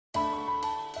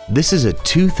This is a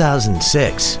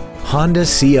 2006 Honda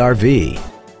CR-V.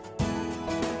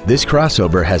 This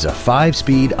crossover has a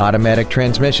 5-speed automatic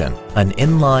transmission, an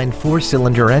inline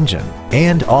 4-cylinder engine,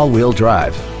 and all-wheel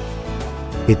drive.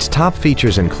 Its top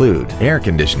features include air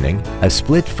conditioning, a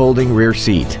split folding rear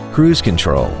seat, cruise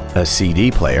control, a CD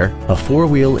player, a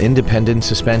 4-wheel independent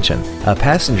suspension, a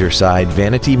passenger side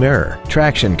vanity mirror,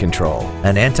 traction control,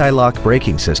 an anti-lock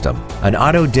braking system, an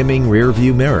auto-dimming rear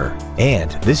view mirror,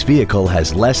 and this vehicle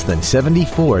has less than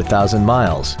 74,000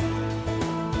 miles.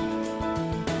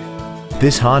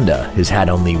 This Honda has had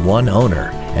only one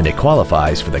owner, and it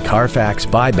qualifies for the Carfax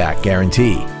buyback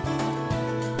guarantee.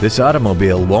 This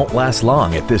automobile won't last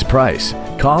long at this price.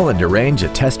 Call and arrange a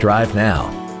test drive now.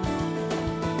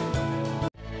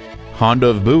 Honda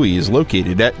of Bowie is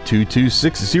located at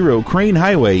 2260 Crain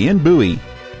Highway in Bowie.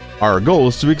 Our goal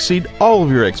is to exceed all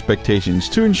of your expectations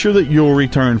to ensure that you'll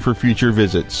return for future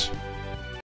visits.